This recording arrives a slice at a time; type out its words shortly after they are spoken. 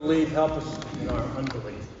believe, help us in our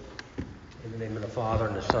unbelief. In the name of the Father,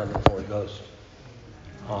 and the Son, and the Holy Ghost.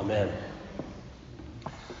 Amen.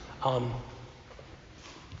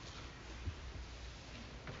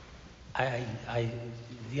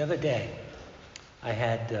 The other day, I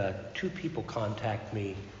had two people contact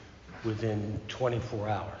me within 24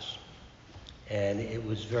 hours. And it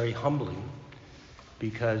was very humbling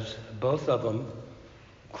because both of them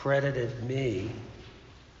credited me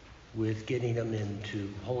with getting them into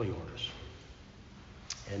holy orders.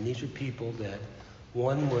 And these are people that,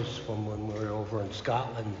 one was from when we were over in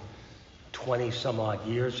Scotland 20 some odd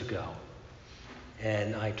years ago.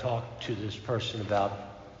 And I talked to this person about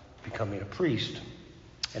becoming a priest.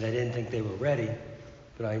 And I didn't think they were ready,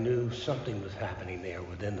 but I knew something was happening there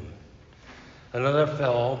within them. Another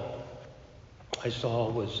fellow I saw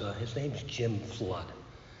was, his name's Jim Flood.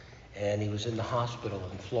 And he was in the hospital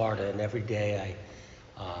in Florida, and every day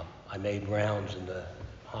I made rounds in the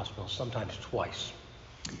hospital, sometimes twice.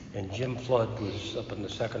 And Jim Flood was up on the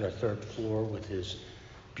second or third floor with his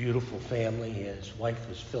beautiful family. His wife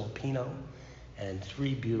was Filipino and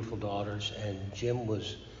three beautiful daughters, and Jim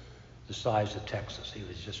was the size of Texas. He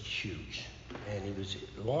was just huge. And he was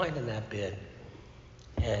lying in that bed,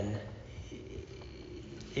 and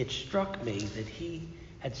it struck me that he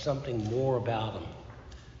had something more about him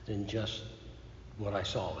than just what I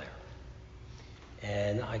saw there.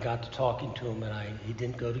 And I got to talking to him, and he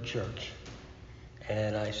didn't go to church.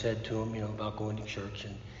 And I said to him, about going to church,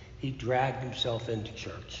 and he dragged himself into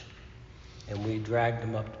church. And we dragged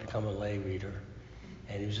him up to become a lay reader.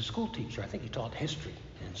 And he was a school teacher. I think he taught history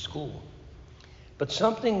in school. But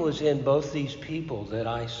something was in both these people that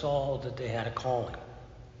I saw that they had a calling.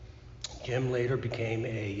 Jim later became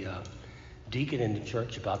a deacon in the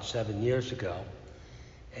church about 7 years ago.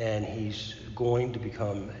 And he's going to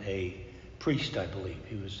become a priest, I believe.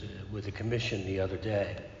 He was with a commission the other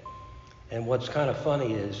day. And what's kind of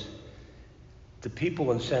funny is the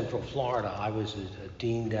people in Central Florida, I was a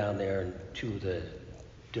dean down there in two of the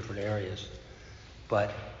different areas,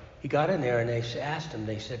 but he got in there and they asked him,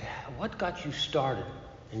 they said, what got you started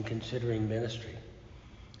in considering ministry?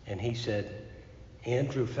 And he said,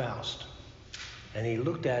 Andrew Faust. And he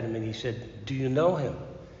looked at him and he said, do you know him?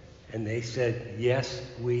 And they said, yes,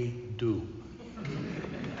 we do.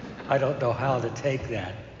 I don't know how to take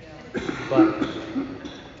that. But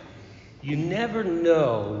you never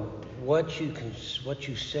know what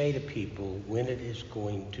you say to people when it is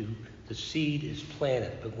going to, the seed is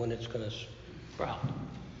planted, but when it's going to sprout.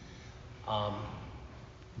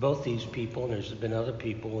 Both these people, and there's been other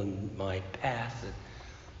people in my path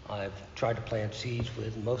that I've tried to plant seeds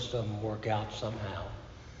with, most of them work out somehow.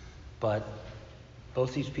 But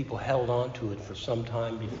both these people held on to it for some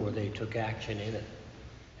time before they took action in it.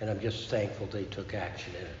 And I'm just thankful they took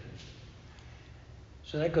action in it.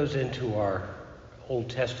 So that goes into our Old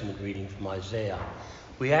Testament reading from Isaiah.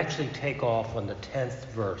 We actually take off on the 10th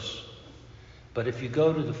verse. But if you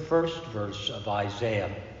go to the first verse of Isaiah,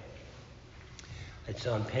 it's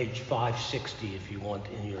on page 560 if you want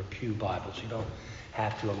in your pew Bibles. You don't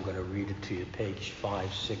have to. I'm going to read it to you, page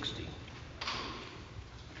 560.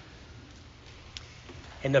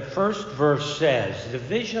 And the first verse says, the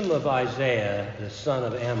vision of Isaiah, the son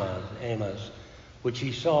of Amos, which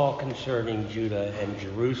he saw concerning Judah and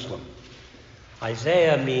Jerusalem.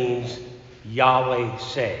 Isaiah means Yahweh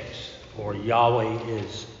saves, or Yahweh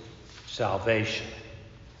is salvation.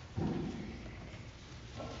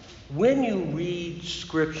 When you read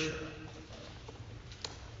Scripture,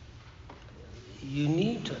 you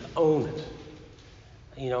need to own it.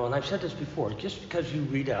 And I've said this before, just because you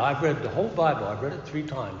read it, I've read the whole Bible, I've read it 3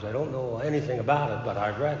 times. I don't know anything about it, but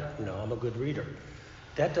I've read it. I'm a good reader.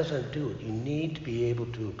 That doesn't do it. You need to be able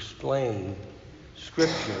to explain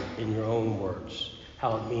Scripture in your own words,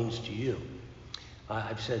 how it means to you.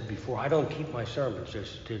 I've said before, I don't keep my sermons.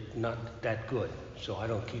 They're not that good, so I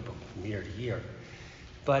don't keep them from year to year.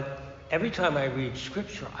 But every time I read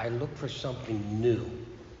Scripture, I look for something new.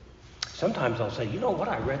 Sometimes I'll say, you know what,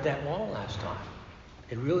 I read that wrong last time.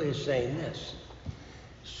 It really is saying this.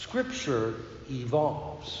 Scripture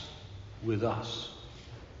evolves with us.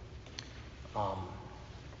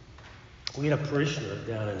 We had a parishioner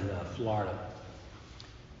down in Florida,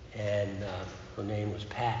 and her name was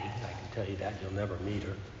Patty. I can tell you that. You'll never meet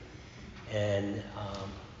her. And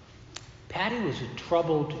Patty was a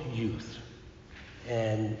troubled youth,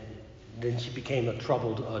 and then she became a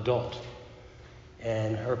troubled adult.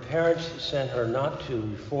 And her parents sent her not to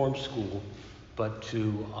reform school, but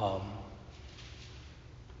to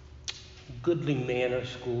Goodly Manor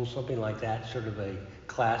School, something like that, sort of a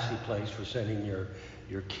classy place for sending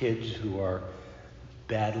your kids who are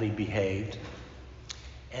badly behaved.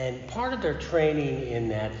 And part of their training in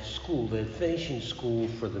that school, the finishing school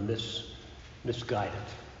for the misguided,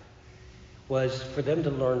 was for them to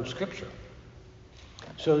learn Scripture.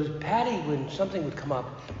 So Patty, when something would come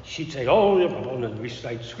up, she'd say, "Oh, yeah, I'm going to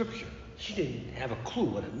recite Scripture." She didn't have a clue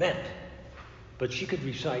what it meant, but she could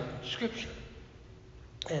recite Scripture.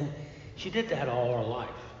 And she did that all her life,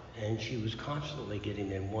 and she was constantly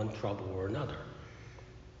getting in one trouble or another.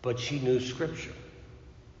 But she knew Scripture.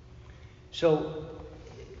 So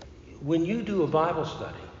when you do a Bible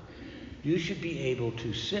study, you should be able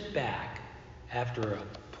to sit back after a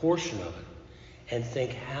portion of it and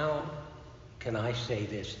think, how can I say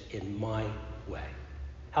this in my way?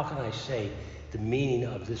 How can I say the meaning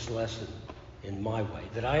of this lesson in my way,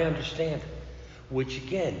 that I understand it? Which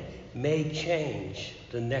again, may change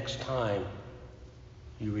the next time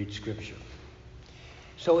you read Scripture.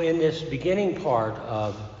 So in this beginning part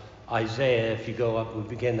of Isaiah, if you go up, we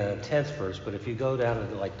begin on the 10th verse, but if you go down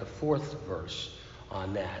to like the 4th verse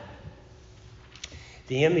on that,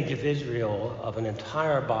 the image of Israel of an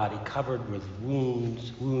entire body covered with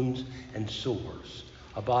wounds and sores.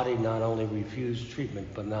 A body not only refused treatment,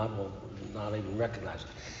 but not even recognized.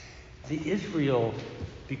 The Israel,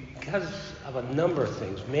 because of a number of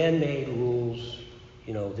things, man-made rules,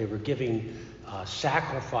 they were giving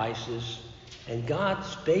sacrifices, and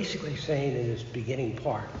God's basically saying in this beginning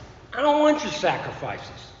part, I don't want your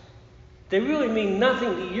sacrifices. They really mean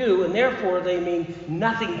nothing to you, and therefore they mean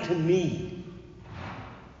nothing to me.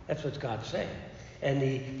 That's what God's saying. And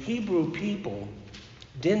the Hebrew people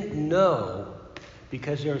didn't know,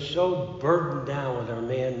 because they're so burdened down with their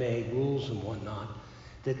man-made rules and whatnot,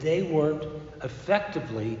 that they weren't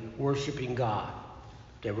effectively worshiping God.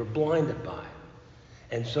 They were blinded by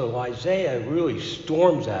it. And so Isaiah really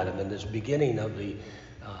storms at him in this beginning of the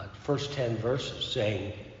first 10 verses,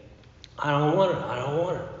 saying, I don't want it, I don't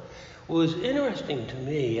want it. What was interesting to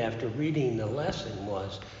me after reading the lesson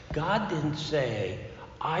was, God didn't say,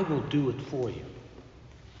 I will do it for you.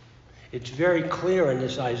 It's very clear in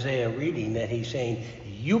this Isaiah reading that he's saying,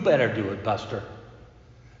 you better do it, Buster.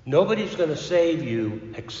 Nobody's going to save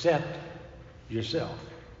you except yourself.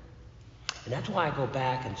 And that's why I go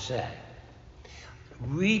back and say,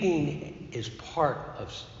 reading is part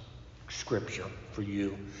of Scripture for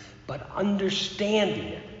you, but understanding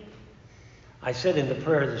it. I said in the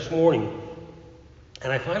prayer this morning,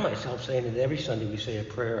 and I find myself saying it every Sunday we say a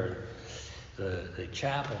prayer in the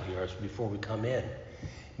chapel here before we come in.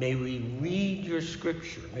 May we read your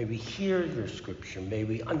Scripture. May we hear your Scripture. May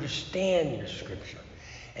we understand your Scripture.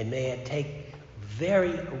 And may it take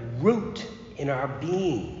very root in our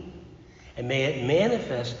being. And may it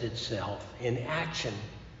manifest itself in action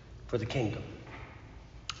for the kingdom.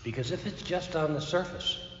 Because if it's just on the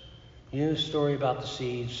surface, you know the story about the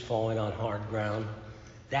seeds falling on hard ground?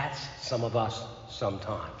 That's some of us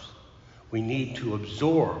sometimes. We need to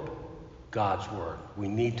absorb God's word. We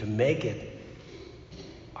need to make it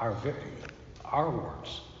our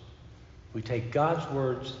words. We take God's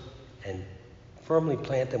words and firmly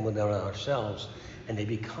plant them within ourselves, and they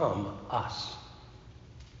become us.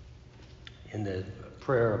 In the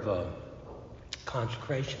prayer of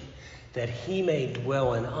consecration, that he may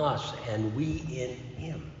dwell in us and we in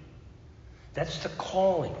him. That's the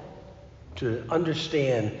calling to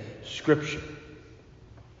understand Scripture.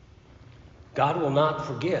 God will not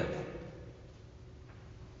forgive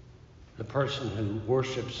the person who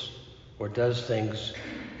worships or does things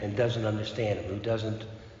and doesn't understand him, who doesn't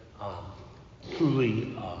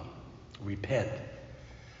truly repent.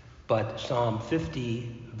 But Psalm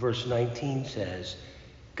 50 verse 19 says,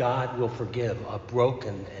 God will forgive a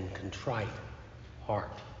broken and contrite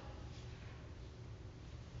heart.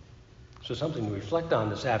 So something to reflect on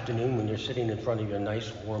this afternoon when you're sitting in front of your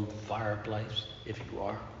nice warm fireplace, if you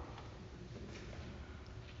are.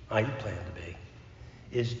 I plan to be.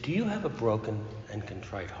 Is, do you have a broken and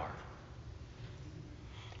contrite heart?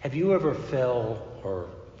 Have you ever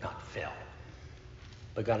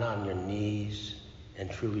but got on your knees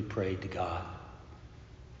and truly prayed to God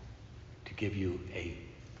to give you a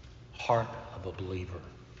heart of a believer?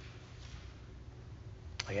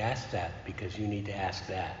 I ask that because you need to ask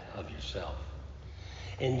that of yourself.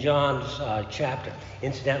 In John's chapter,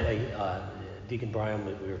 incidentally, Deacon Brian,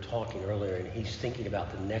 we were talking earlier, and he's thinking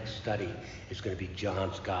about the next study is going to be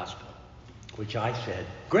John's Gospel, which I said,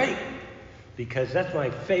 great, because that's my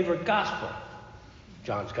favorite gospel,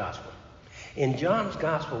 John's Gospel. In John's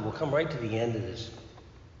Gospel, we'll come right to the end of this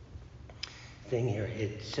thing here.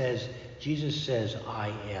 It says, Jesus says,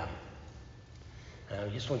 I am. And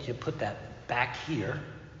I just want you to put that back here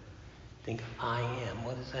Think, I am.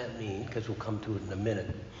 What does that mean? Because we'll come to it in a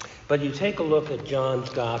minute. But you take a look at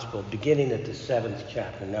John's Gospel, beginning at the 7th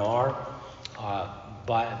chapter. Now, our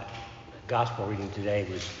Gospel reading today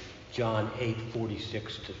was John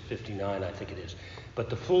 8:46 to 59, I think it is.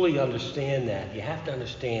 But to fully understand that, you have to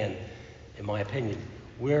understand, in my opinion,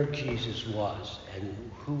 where Jesus was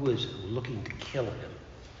and who was looking to kill him.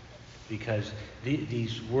 Because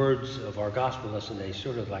these words of our Gospel lesson, they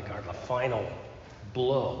sort of like are the final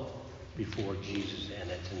blow before Jesus,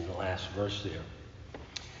 and it's in the last verse there.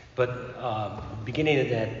 But beginning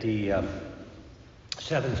at the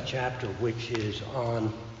 7th chapter, which is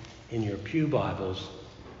on in your pew Bibles,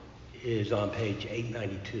 is on page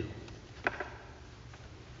 892.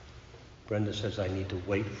 Brenda says I need to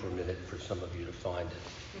wait for a minute for some of you to find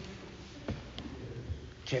it.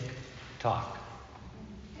 Tick tock.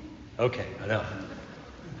 Okay, enough.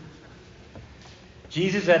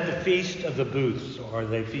 Jesus at the Feast of the Booths, or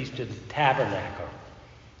the Feast of the Tabernacle.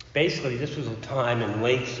 Basically, this was a time in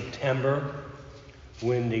late September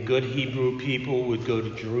when the good Hebrew people would go to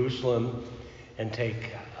Jerusalem and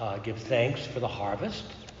give thanks for the harvest,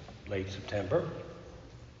 late September,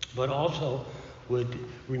 but also would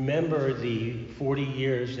remember the 40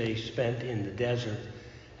 years they spent in the desert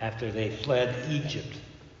after they fled Egypt,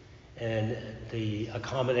 and the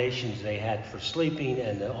accommodations they had for sleeping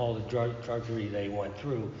and all the drudgery they went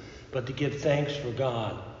through, but to give thanks to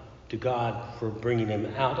God for bringing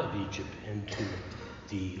them out of Egypt into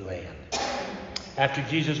the land. After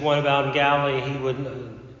Jesus went about in Galilee, he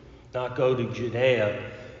would not go to Judea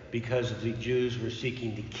because the Jews were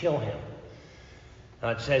seeking to kill him. Now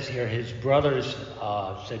it says here his brothers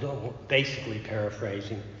said, basically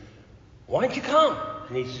paraphrasing, "Why don't you come?"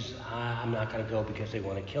 And he says, "I'm not going to go because they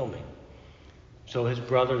want to kill me." So his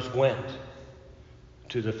brothers went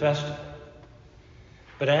to the festival.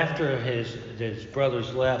 But after his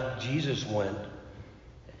brothers left, Jesus went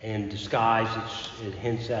in disguise, it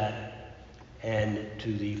hints at, and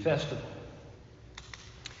to the festival.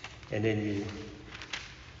 And then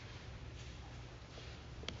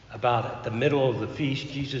about the middle of the feast,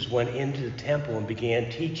 Jesus went into the temple and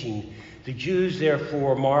began teaching. The Jews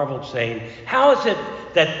therefore marveled, saying, "How is it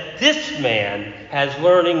that this man has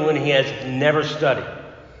learning when he has never studied?"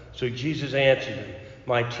 So Jesus answered them,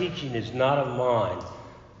 "My teaching is not of mine,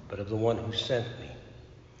 but of the one who sent me."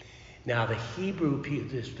 Now the Hebrew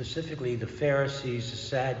people, specifically the Pharisees, the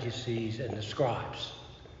Sadducees, and the scribes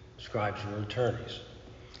were attorneys,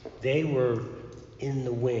 they were in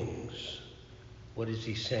the wings. What is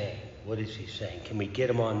he saying? What is he saying? Can we get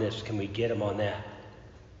him on this? Can we get him on that?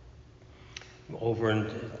 Over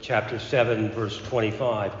in chapter 7, verse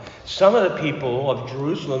 25, some of the people of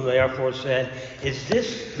Jerusalem therefore said, "Is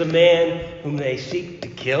this the man whom they seek to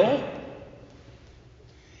kill?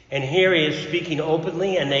 And here he is speaking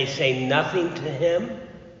openly, and they say nothing to him."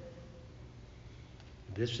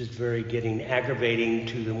 This is very getting aggravating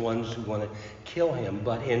to the ones who want to kill him.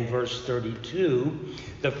 But in verse 32,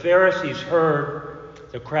 the Pharisees heard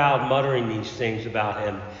the crowd muttering these things about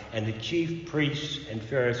him, and the chief priests and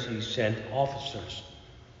Pharisees sent officers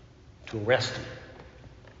to arrest him.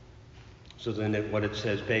 So then what it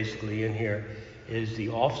says basically in here is the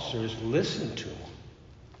officers listened to him.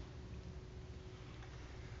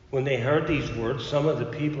 When they heard these words, some of the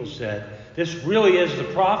people said, "This really is the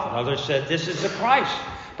prophet." Others said, "This is the Christ."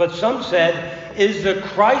 But some said, "Is the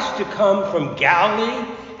Christ to come from Galilee?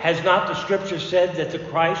 Has not the scripture said that the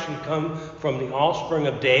Christ would come from the offspring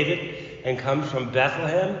of David and comes from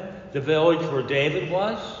Bethlehem, the village where David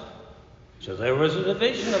was?" So there was a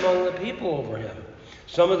division among the people over him.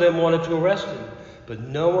 Some of them wanted to arrest him, but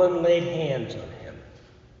no one laid hands on him.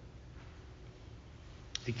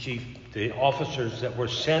 The officers that were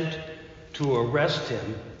sent to arrest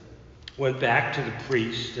him went back to the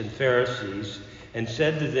priests and Pharisees and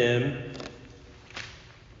said to them,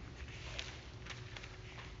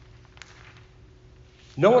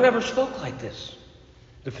 "No one ever spoke like this."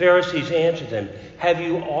 The Pharisees answered them, "Have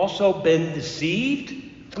you also been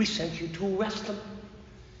deceived? We sent you to arrest him,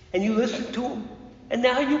 and you listened to him, and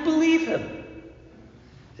now you believe him."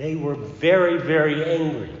 They were very, very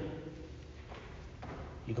angry.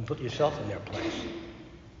 You can put yourself in their place.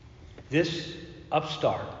 This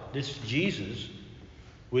upstart, this Jesus,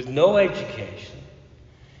 with no education,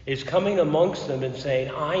 is coming amongst them and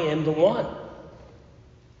saying, "I am the one."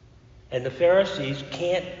 And the Pharisees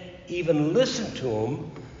can't even listen to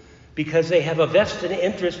him because they have a vested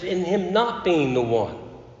interest in him not being the one.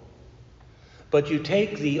 But you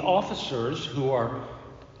take the officers who are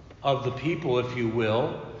of the people, if you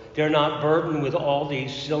will, they're not burdened with all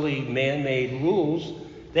these silly man-made rules.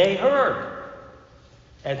 They heard.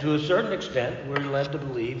 And to a certain extent, we're led to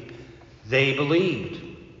believe They believed.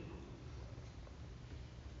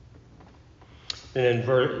 And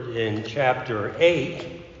in chapter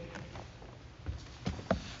 8,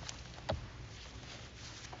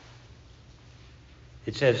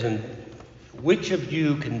 it says, "And which of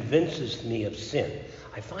you convinces me of sin?"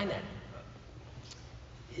 I find that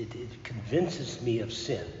it convinces me of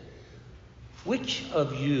sin. Which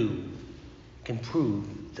of you can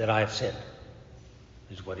prove that I have sinned?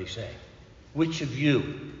 Is what he's saying. Which of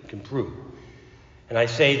you can prove? And I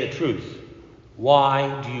say the truth.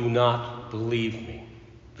 Why do you not believe me?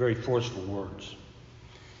 Very forceful words.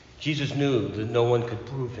 Jesus knew that no one could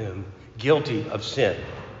prove him guilty of sin.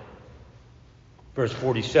 Verse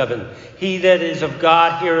 47, "He that is of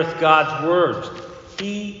God heareth God's words."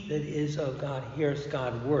 He that is of God heareth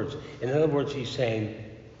God's words. In other words, he's saying,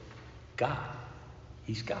 God.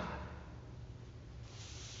 He's God.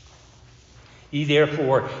 "Ye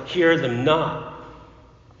therefore hear them not,"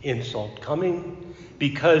 insult coming,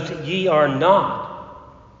 "because ye are not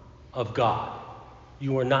of God."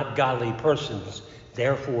 You are not godly persons.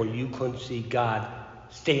 Therefore, you couldn't see God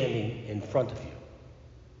standing in front of you.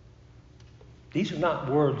 These are not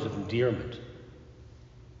words of endearment.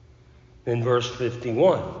 In verse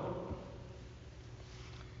 51,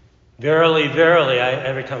 "Verily, verily,"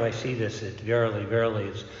 every time I see this, it's verily,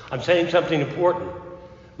 verily. I'm saying something important.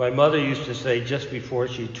 My mother used to say just before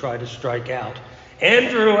she tried to strike out,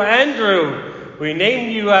 "Andrew, Andrew, we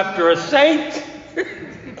named you after a saint."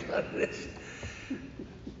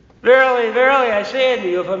 "Verily, verily, I say unto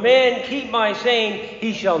you, if a man keep my saying,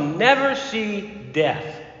 he shall never see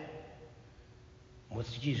death."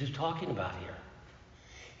 What's Jesus talking about here?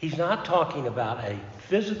 He's not talking about a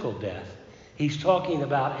physical death. He's talking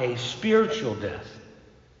about a spiritual death.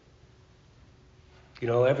 You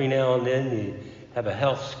know, every now and then you have a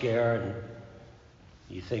health scare and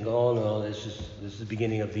you think, oh no, this is the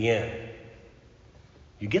beginning of the end.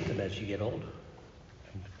 You get them as you get older.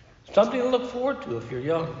 Something to look forward to if you're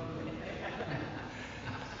young.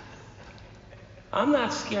 I'm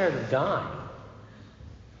not scared of dying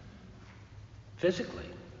physically.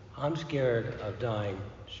 I'm scared of dying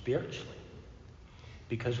spiritually.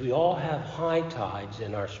 Because we all have high tides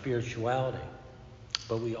in our spirituality.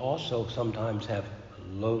 But we also sometimes have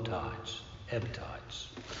low tides, ebb tides.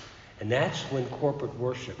 And that's when corporate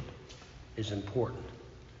worship is important.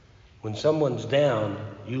 When someone's down,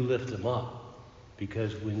 you lift them up.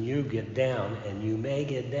 Because when you get down, and you may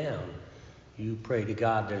get down, you pray to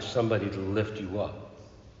God there's somebody to lift you up.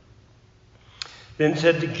 "Then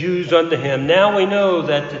said the Jews unto him, Now we know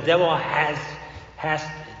that the devil has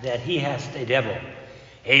a devil.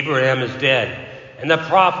 Abraham is dead, and the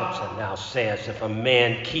prophets, and thou sayest, if a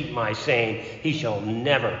man keep my saying, he shall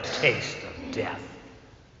never taste of death."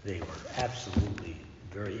 They were absolutely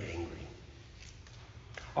very angry.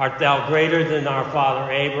 "Art thou greater than our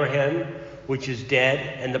father Abraham, which is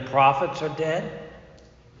dead, and the prophets are dead?"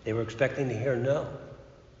 They were expecting to hear no.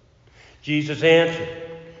 Jesus answered,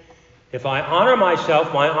 "If I honor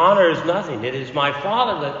myself, my honor is nothing. It is my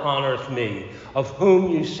Father that honoreth me, of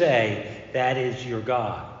whom you say, that is your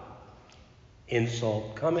God."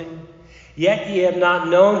 Insult coming. "Yet ye have not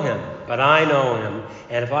known him, but I know him.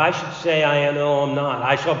 And if I should say I know him not,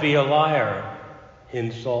 I shall be a liar."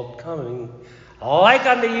 Insult coming. "Like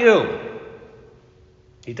unto you."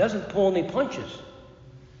 He doesn't pull any punches.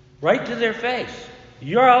 Right to their face.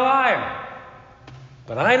 "You're a liar.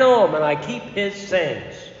 But I know him, and I keep his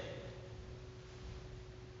sayings."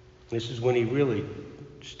 This is when he really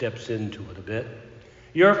steps into it a bit.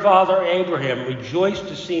 "Your father Abraham rejoiced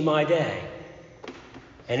to see my day,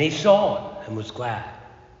 and he saw it and was glad."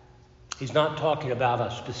 He's not talking about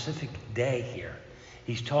a specific day here.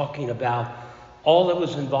 He's talking about all that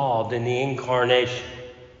was involved in the incarnation.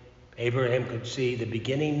 Abraham could see the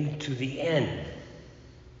beginning to the end.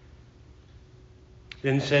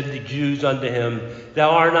 Then said the Jews unto him, "Thou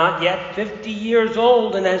art not yet 50 years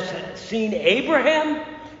old, and hast seen Abraham?"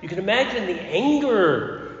 You can imagine the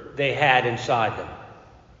anger they had inside them,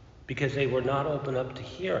 because they were not open up to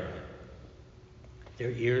hearing him. Their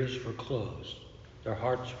ears were closed. Their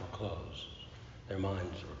hearts were closed. Their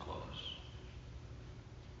minds were closed.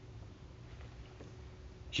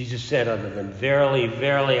 Jesus said unto them, "Verily,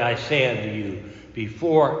 verily, I say unto you,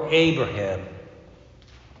 before Abraham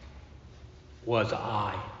was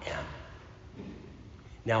I am."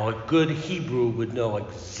 Now, a good Hebrew would know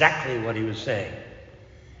exactly what he was saying.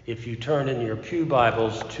 If you turn in your pew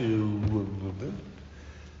Bibles to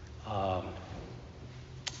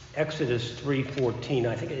Exodus 3:14,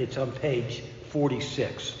 I think it's on page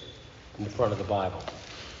 46 in the front of the Bible.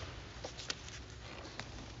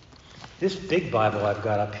 This big Bible I've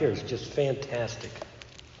got up here is just fantastic.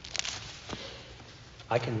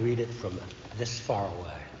 I can read it from this far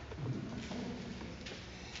away.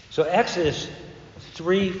 So Exodus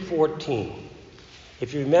 3:14.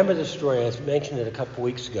 If you remember the story, I mentioned it a couple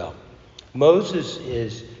weeks ago.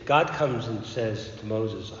 God comes and says to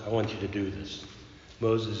Moses, I want you to do this.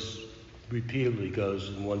 Moses repeatedly goes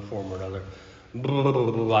in one form or another,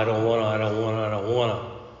 I don't want to.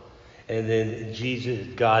 And then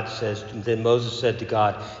then Moses said to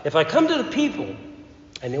God, if I come to the people,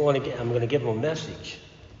 and I'm going to give them a message.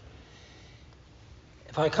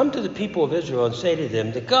 If I come to the people of Israel and say to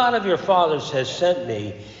them, the God of your fathers has sent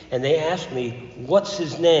me, and they ask me, what's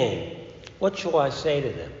his name? What shall I say to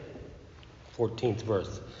them? 14th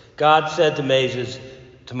verse. God said to Moses,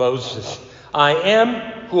 I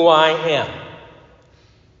am who I am.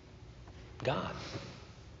 God.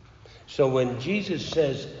 So when Jesus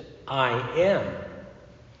says, I am,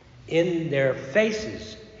 in their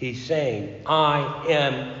faces, he's saying, I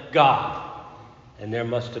am God. And there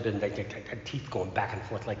must have been their teeth going back and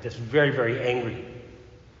forth like this, very, very angry.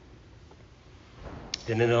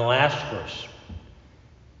 Then in the last verse,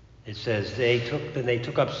 it says, they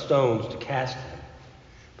took up stones to cast him.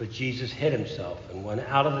 But Jesus hid himself and went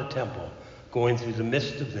out of the temple, going through the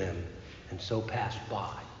midst of them, and so passed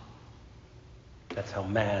by. That's how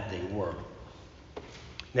mad they were.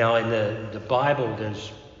 Now, in the Bible,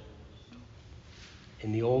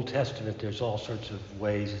 in the Old Testament, there's all sorts of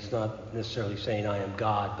ways. It's not necessarily saying I am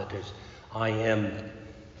God, but there's I am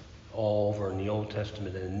all over in the Old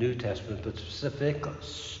Testament and the New Testament. But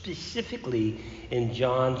specifically in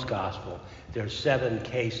John's Gospel, there are 7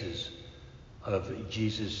 cases of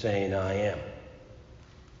Jesus saying I am.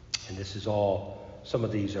 And this is all, some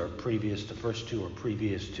of these are previous, the first 2 are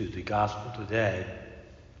previous to the Gospel today.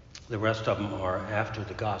 The rest of them are after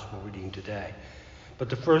the Gospel reading today. But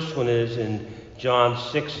the first one is in John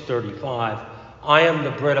 6:35, I am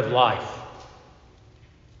the bread of life.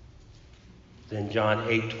 Then John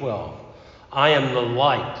 8:12, I am the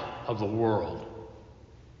light of the world.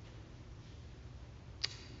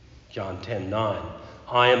 John 10:9,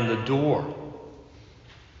 I am the door.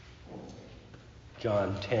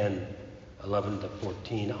 John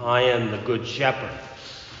 10:11-14, I am the good shepherd.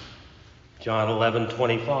 John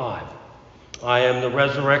 11:25, I am the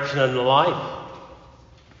resurrection and the life.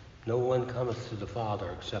 No one cometh to the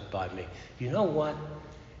Father except by me. You know what?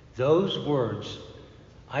 Those words,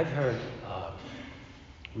 I've heard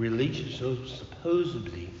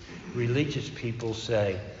supposedly religious people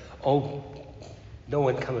say, oh, no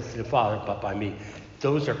one cometh to the Father but by me.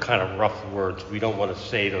 Those are kind of rough words. We don't want to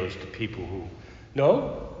say those to people who...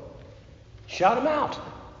 No. Shout them out.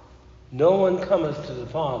 No one cometh to the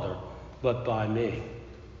Father but by me.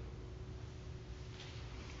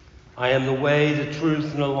 I am the way, the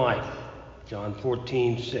truth, and the life. John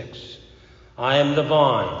 14:6. I am the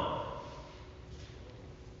vine.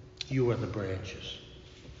 You are the branches.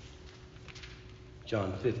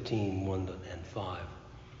 John 15:1-5.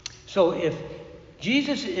 So if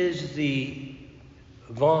Jesus is the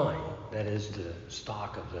vine, that is the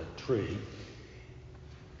stock of the tree,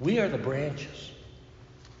 we are the branches.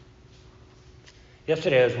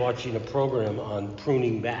 Yesterday I was watching a program on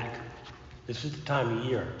pruning back. This is the time of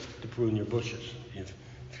year to prune your bushes. If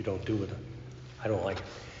you don't do it, I don't like it.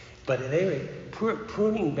 But at any rate,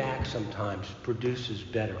 pruning back sometimes produces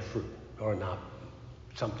better fruit. Or not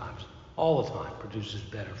sometimes. All the time produces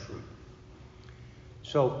better fruit.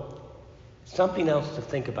 So, something else to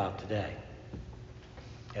think about today.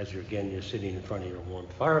 As you're sitting in front of your warm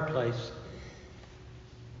fireplace.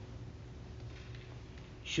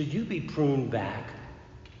 Should you be pruned back?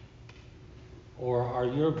 Or are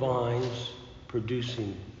your vines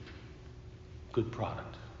producing good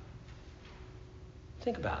product?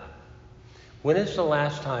 Think about it. When is the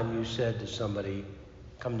last time you said to somebody,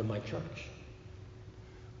 come to my church?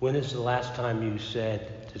 When is the last time you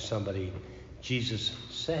said to somebody, Jesus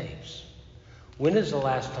saves? When is the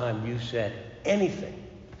last time you said anything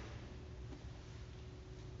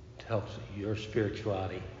to help your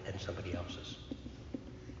spirituality and somebody else's?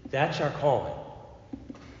 That's our calling.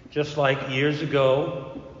 Just like years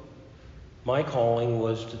ago, my calling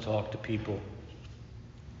was to talk to people,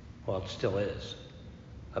 well, it still is,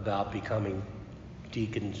 about becoming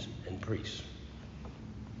deacons and priests.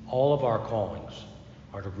 All of our callings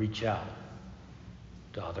are to reach out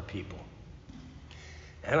to other people.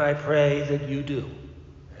 And I pray that you do.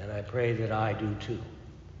 And I pray that I do too.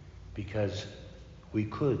 Because we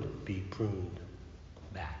could be pruned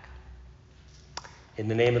back. In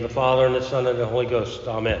the name of the Father, and the Son, and the Holy Ghost.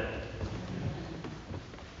 Amen.